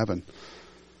visits to heaven.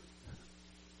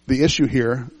 The issue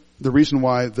here, the reason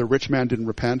why the rich man didn't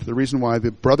repent, the reason why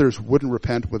the brothers wouldn't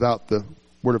repent without the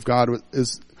word of God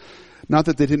is not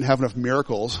that they didn't have enough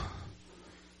miracles.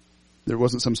 There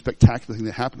wasn't some spectacular thing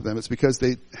that happened to them. It's because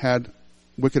they had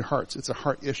wicked hearts. It's a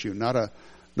heart issue, not a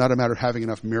matter of having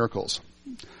enough miracles.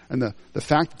 And the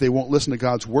fact that they won't listen to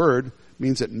God's word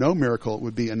means that no miracle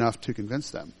would be enough to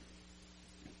convince them.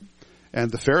 And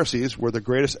the Pharisees were the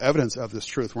greatest evidence of this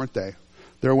truth, weren't they?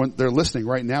 They're listening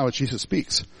right now as Jesus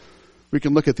speaks. We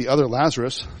can look at the other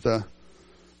Lazarus, the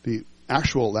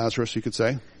actual Lazarus, you could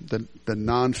say, the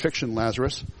non-fiction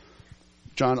Lazarus.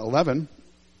 John 11.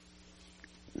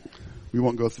 We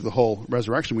won't go through the whole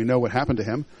resurrection. We know what happened to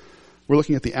him. We're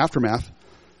looking at the aftermath.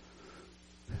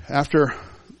 After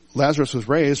Lazarus was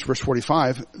raised, verse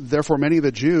 45, therefore many of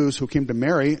the Jews who came to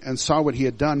Mary and saw what he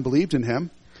had done believed in him.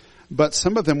 But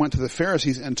some of them went to the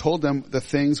Pharisees and told them the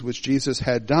things which Jesus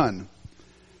had done.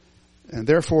 And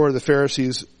therefore the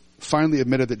Pharisees finally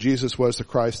admitted that Jesus was the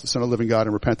Christ, the Son of the living God,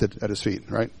 and repented at his feet,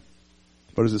 right?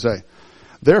 What does it say?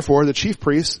 Therefore the chief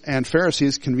priests and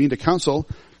Pharisees convened a council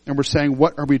and were saying,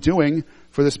 what are we doing?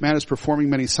 For this man is performing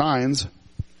many signs.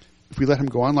 If we let him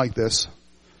go on like this,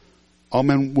 all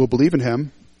men will believe in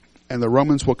him, and the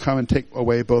Romans will come and take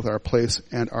away both our place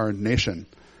and our nation.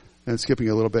 And skipping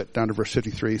a little bit down to verse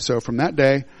 53. So from that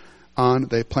day on,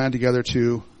 they planned together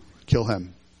to kill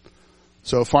him.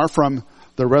 So far from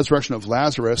the resurrection of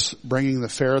Lazarus bringing the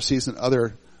Pharisees and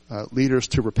other leaders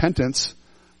to repentance,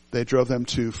 they drove them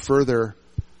to further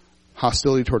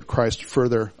hostility toward Christ,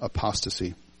 further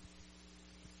apostasy,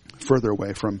 further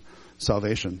away from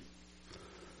salvation.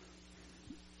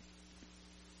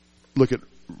 Look at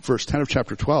verse 10 of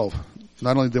chapter 12.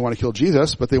 Not only did they want to kill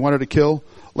Jesus, but they wanted to kill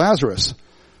Lazarus.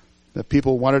 The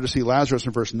people wanted to see Lazarus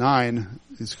in verse 9.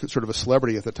 He's sort of a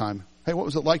celebrity at the time. Hey, what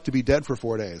was it like to be dead for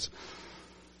 4 days?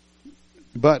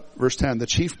 But, verse 10, the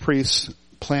chief priests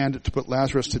planned to put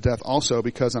Lazarus to death also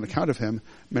because on account of him,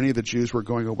 many of the Jews were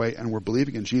going away and were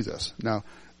believing in Jesus. Now,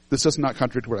 this does not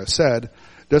contradict what I said.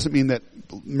 It doesn't mean that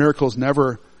miracles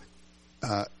never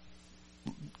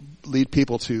lead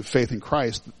people to faith in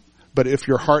Christ. But if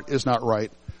your heart is not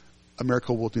right, a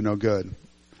miracle will do no good.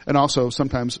 And also,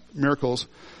 sometimes miracles,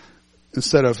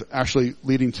 instead of actually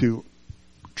leading to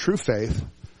true faith,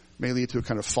 may lead to a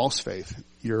kind of false faith.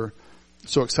 You're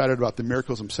so excited about the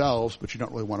miracles themselves, but you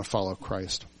don't really want to follow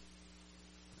Christ.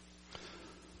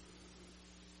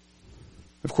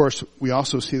 Of course, we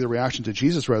also see the reaction to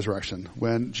Jesus' resurrection.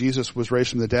 When Jesus was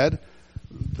raised from the dead,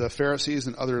 the Pharisees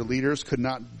and other leaders could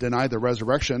not deny the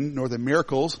resurrection, nor the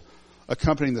miracles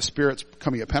accompanying the Spirit's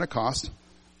coming at Pentecost.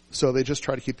 So they just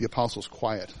tried to keep the apostles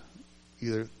quiet,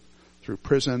 either through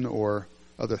prison or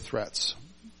other threats.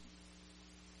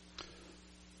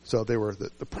 So they were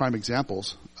the prime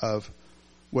examples of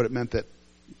what it meant that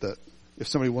if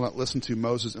somebody will not listen to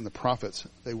Moses and the prophets,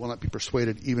 they will not be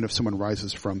persuaded even if someone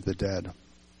rises from the dead.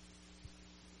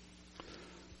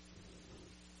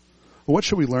 Well, what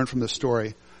should we learn from this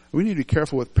story? We need to be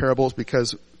careful with parables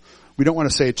because we don't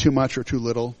want to say too much or too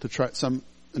little. Some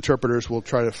interpreters will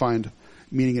try to find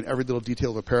meaning in every little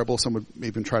detail of a parable. Some would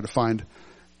even try to find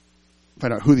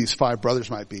out who these 5 brothers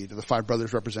might be. Do the 5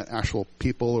 brothers represent actual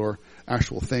people or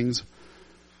actual things?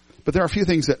 But there are a few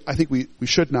things that I think we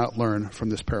should not learn from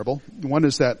this parable. One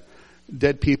is that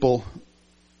dead people,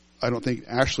 I don't think,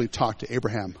 actually talked to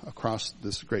Abraham across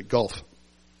this great gulf.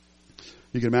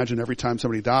 You can imagine every time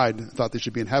somebody died and thought they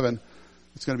should be in heaven,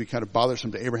 it's going to be kind of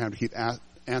bothersome to Abraham to keep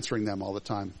answering them all the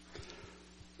time.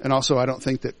 And also, I don't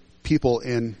think that people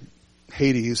in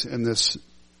Hades, in this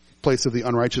place of the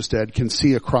unrighteous dead, can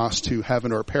see across to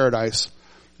heaven or paradise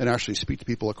and actually speak to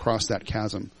people across that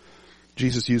chasm.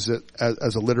 Jesus used it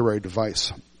as a literary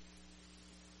device.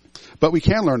 But we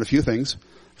can learn a few things.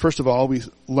 First of all, we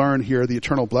learn here the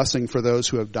eternal blessing for those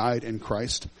who have died in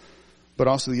Christ, but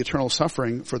also the eternal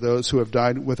suffering for those who have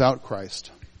died without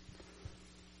Christ.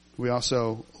 We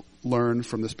also learn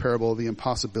from this parable the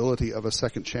impossibility of a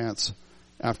second chance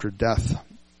after death.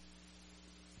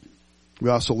 We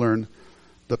also learn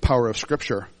the power of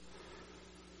Scripture.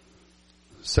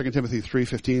 2 Timothy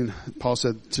 3:15, Paul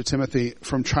said to Timothy,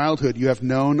 from childhood you have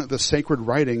known the sacred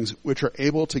writings which are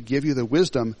able to give you the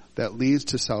wisdom that leads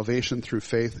to salvation through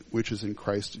faith which is in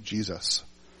Christ Jesus.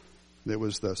 It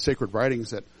was the sacred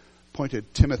writings that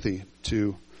pointed Timothy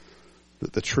to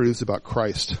the truths about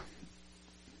Christ.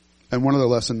 And one other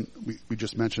lesson we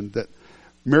just mentioned, that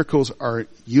miracles are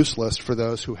useless for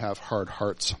those who have hard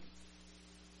hearts.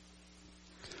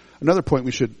 Another point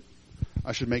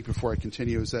I should make before I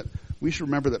continue is that we should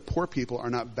remember that poor people are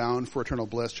not bound for eternal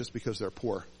bliss just because they're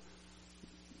poor.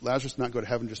 Lazarus did not go to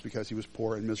heaven just because he was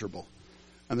poor and miserable.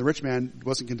 And the rich man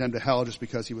wasn't condemned to hell just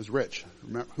because he was rich.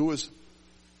 Remember, who was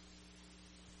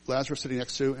Lazarus sitting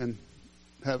next to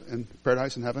in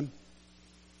paradise in heaven?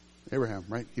 Abraham,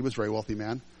 right? He was a very wealthy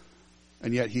man.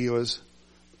 And yet he was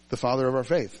the father of our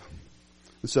faith.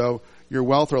 And so your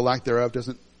wealth or lack thereof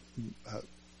doesn't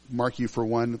mark you for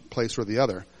one place or the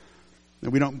other.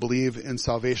 And we don't believe in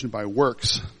salvation by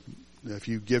works. If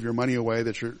you give your money away,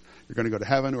 that you're going to go to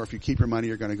heaven, or if you keep your money,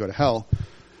 you're going to go to hell.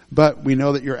 But we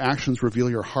know that your actions reveal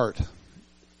your heart.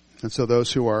 And so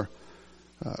those who are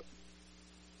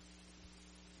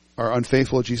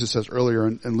unfaithful, Jesus says earlier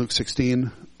in Luke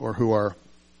 16, or who are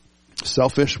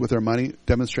selfish with their money,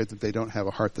 demonstrate that they don't have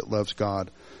a heart that loves God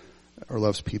or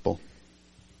loves people.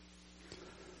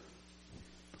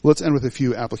 Let's end with a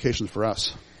few applications for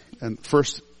us. And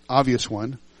first obvious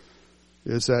one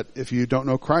is that if you don't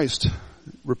know Christ,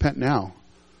 repent now.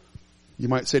 You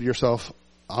might say to yourself,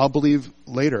 I'll believe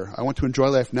later. I want to enjoy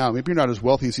life now. Maybe you're not as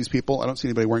wealthy as these people. I don't see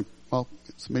anybody wearing, well,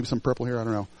 maybe some purple here. I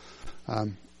don't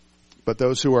know. But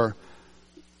those who are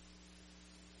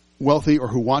wealthy or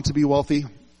who want to be wealthy,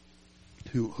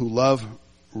 who love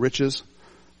riches,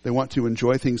 they want to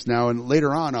enjoy things now. And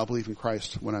later on, I'll believe in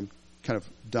Christ when I'm kind of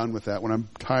done with that. When I'm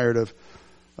tired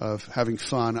of having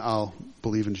fun, I'll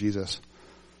believe in Jesus.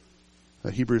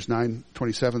 Hebrews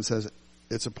 9:27 says,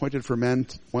 it's appointed for men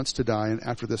once to die, and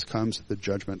after this comes the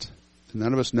judgment. And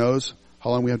none of us knows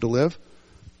how long we have to live.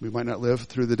 We might not live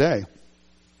through the day.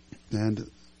 And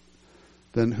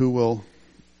then who will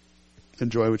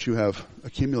enjoy what you have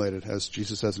accumulated, as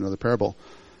Jesus says in another parable?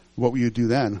 What will you do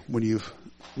then when you've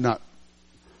not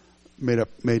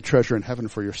made treasure in heaven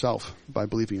for yourself by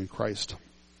believing in Christ?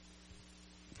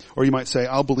 Or you might say,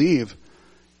 I'll believe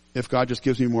if God just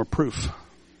gives me more proof.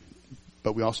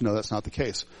 But we also know that's not the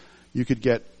case. You could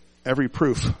get every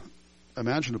proof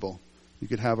imaginable. You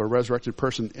could have a resurrected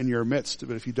person in your midst,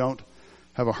 but if you don't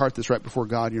have a heart that's right before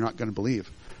God, you're not going to believe.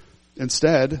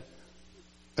 Instead,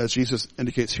 as Jesus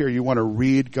indicates here, you want to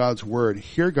read God's word,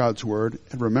 hear God's word,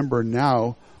 and remember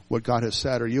now what God has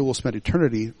said, or you will spend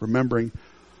eternity remembering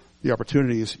the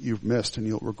opportunities you've missed, and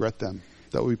you'll regret them.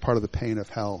 That will be part of the pain of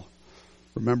hell,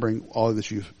 remembering all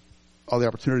the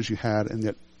opportunities you had, and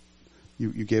yet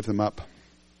you gave them up.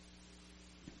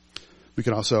 We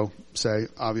can also say,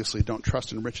 obviously, don't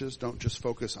trust in riches. Don't just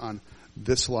focus on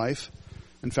this life.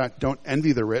 In fact, don't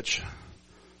envy the rich.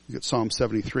 You get Psalm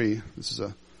 73. This is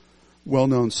a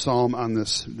well-known psalm on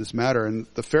this matter, and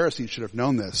the Pharisees should have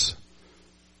known this.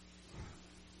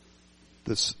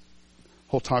 This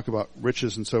whole talk about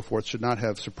riches and so forth should not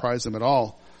have surprised them at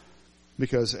all,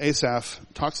 because Asaph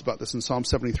talks about this in Psalm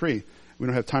 73. We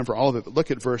don't have time for all of it, but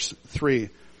look at verse 3.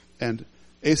 And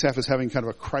Asaph is having kind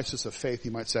of a crisis of faith,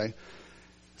 you might say.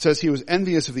 It says, he was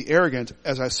envious of the arrogant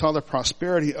as I saw the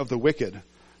prosperity of the wicked,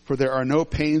 for there are no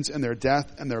pains in their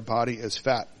death, and their body is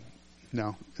fat.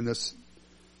 Now, in this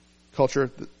culture,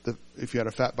 if you had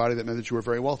a fat body, that meant that you were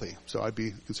very wealthy. So I'd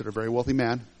be considered a very wealthy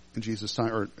man in Jesus'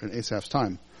 time, or in Asaph's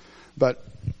time. But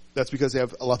that's because they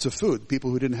have lots of food.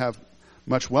 People who didn't have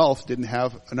much wealth didn't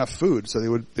have enough food, so they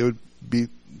would be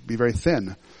very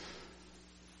thin.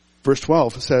 Verse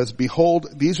 12 says, behold,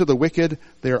 these are the wicked.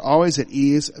 They are always at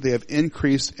ease. They have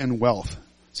increased in wealth.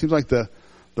 Seems like the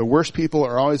worst people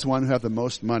are always the ones who have the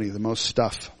most money, the most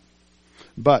stuff.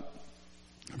 But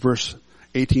verse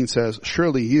 18 says,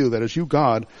 surely you, that is you,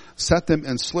 God, set them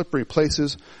in slippery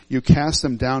places. You cast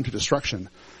them down to destruction.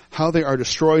 How they are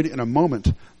destroyed in a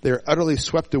moment. They are utterly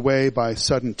swept away by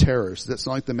sudden terrors. That's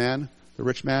not like the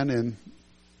rich man in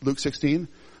Luke 16.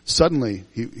 Suddenly,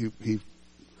 he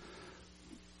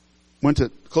went to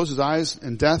close his eyes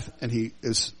in death, and he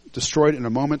is destroyed in a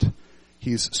moment.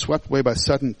 He's swept away by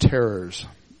sudden terrors.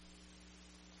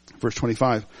 Verse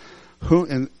 25.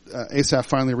 Asaph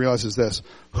finally realizes this.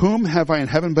 Whom have I in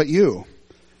heaven but you?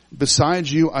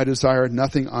 Besides you, I desire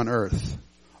nothing on earth.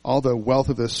 All the wealth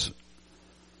of this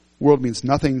world means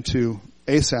nothing to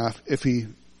Asaph if he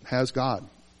has God.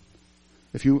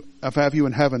 If I have you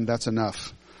in heaven, that's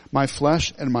enough. My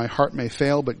flesh and my heart may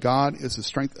fail, but God is the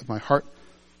strength of my heart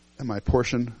and my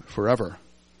portion forever.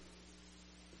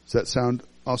 Does that sound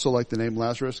also like the name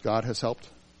Lazarus? God has helped.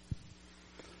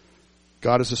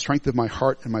 God is the strength of my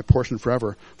heart and my portion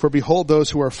forever. For behold, those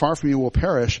who are far from you will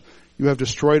perish. You have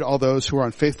destroyed all those who are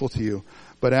unfaithful to you.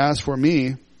 But as for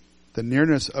me, the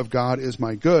nearness of God is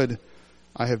my good.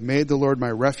 I have made the Lord my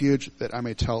refuge, that I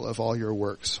may tell of all your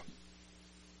works.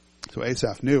 So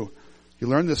Asaph knew. He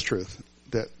learned this truth,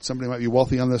 that somebody might be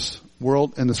wealthy in this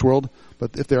world,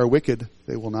 but if they are wicked,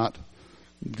 they will not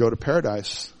go to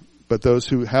paradise. But those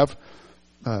who have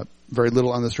very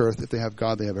little on this earth, if they have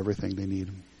God, they have everything they need.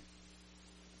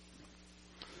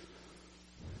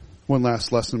 One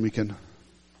last lesson we can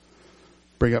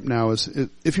bring up now is,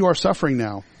 if you are suffering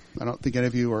now, I don't think any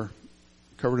of you are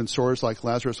covered in sores like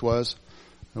Lazarus was.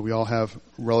 We all have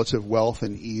relative wealth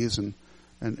and ease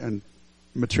and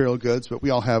material goods, but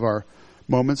we all have our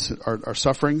moments, our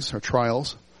sufferings, our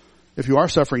trials. If you are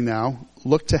suffering now,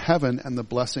 look to heaven and the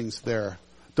blessings there.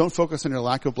 Don't focus on your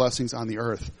lack of blessings on the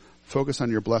earth. Focus on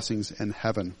your blessings in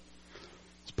heaven.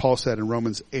 As Paul said in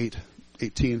Romans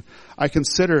 8:18, I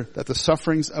consider that the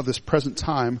sufferings of this present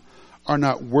time are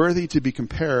not worthy to be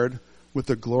compared with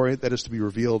the glory that is to be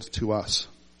revealed to us.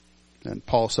 And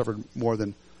Paul suffered more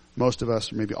than most of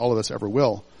us, or maybe all of us, ever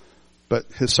will. But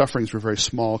his sufferings were very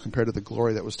small compared to the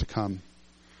glory that was to come.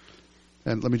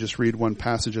 And let me just read one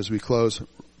passage as we close.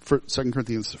 2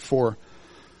 Corinthians 4,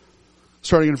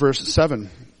 starting in verse 7.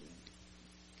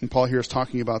 And Paul here is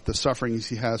talking about the sufferings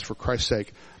he has for Christ's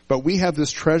sake. But we have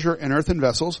this treasure in earthen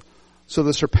vessels, so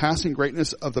the surpassing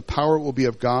greatness of the power will be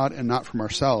of God and not from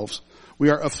ourselves. We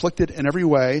are afflicted in every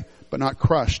way, but not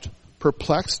crushed,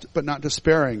 perplexed, but not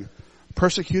despairing,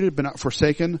 persecuted, but not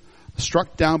forsaken,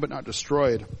 struck down, but not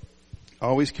destroyed,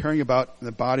 always carrying about in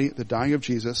the body the dying of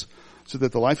Jesus, so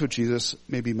that the life of Jesus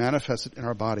may be manifested in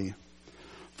our body.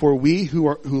 For we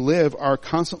who live are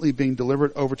constantly being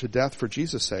delivered over to death for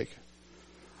Jesus' sake,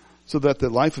 so that the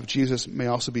life of Jesus may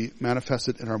also be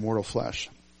manifested in our mortal flesh.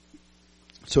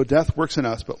 So death works in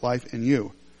us, but life in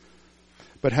you.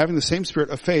 But having the same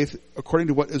spirit of faith, according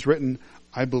to what is written,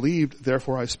 I believed,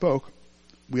 therefore I spoke.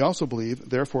 We also believe,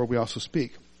 therefore we also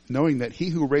speak, knowing that he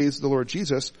who raised the Lord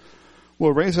Jesus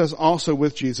will raise us also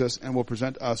with Jesus and will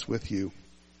present us with you.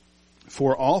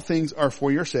 For all things are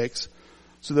for your sakes,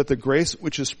 so that the grace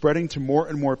which is spreading to more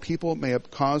and more people may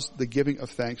have caused the giving of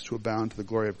thanks to abound to the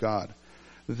glory of God.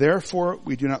 Therefore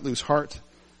we do not lose heart,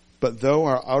 but though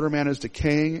our outer man is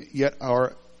decaying, yet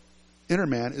our inner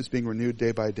man is being renewed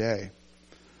day by day.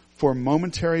 For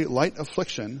momentary light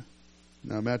affliction,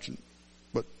 now imagine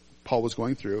what Paul was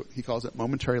going through, he calls it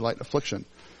momentary light affliction,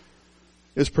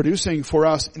 is producing for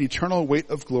us an eternal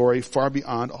weight of glory far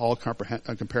beyond all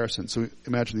comparison. So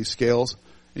imagine these scales,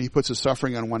 and he puts his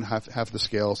suffering on one half of the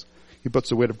scales. He puts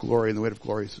the weight of glory, and the weight of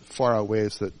glory far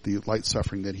outweighs the light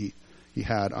suffering that he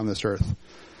had on this earth.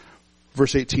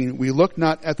 Verse 18, we look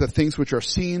not at the things which are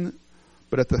seen,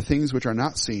 but at the things which are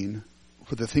not seen.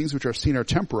 For the things which are seen are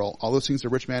temporal. All those things the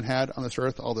rich man had on this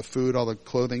earth, all the food, all the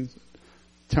clothing,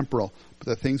 temporal. But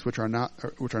the things which are not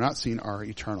seen are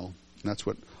eternal. And that's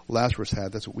what Lazarus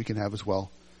had. That's what we can have as well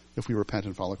if we repent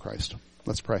and follow Christ.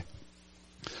 Let's pray.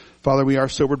 Father, we are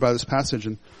sobered by this passage,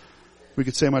 and we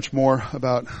could say much more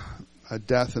about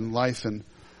death and life and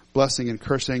blessing and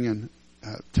cursing and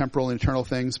temporal and eternal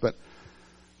things, but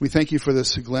we thank you for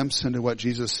this glimpse into what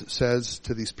Jesus says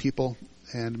to these people,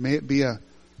 and may it be a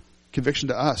conviction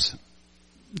to us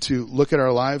to look at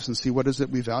our lives and see what is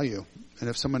it we value. And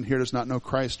if someone here does not know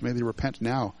Christ, may they repent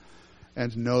now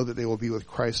and know that they will be with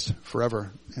Christ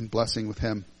forever in blessing with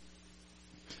him.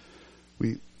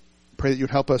 We pray that you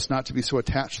would help us not to be so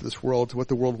attached to this world, to what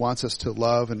the world wants us to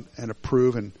love and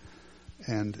approve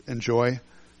and enjoy,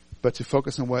 but to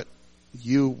focus on what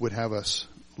you would have us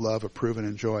love, approve, and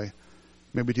enjoy.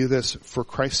 May we do this for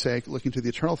Christ's sake, looking to the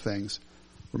eternal things,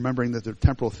 remembering that the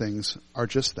temporal things are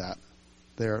just that.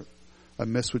 They're a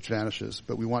mist which vanishes,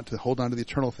 but we want to hold on to the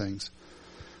eternal things.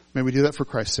 May we do that for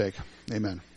Christ's sake. Amen.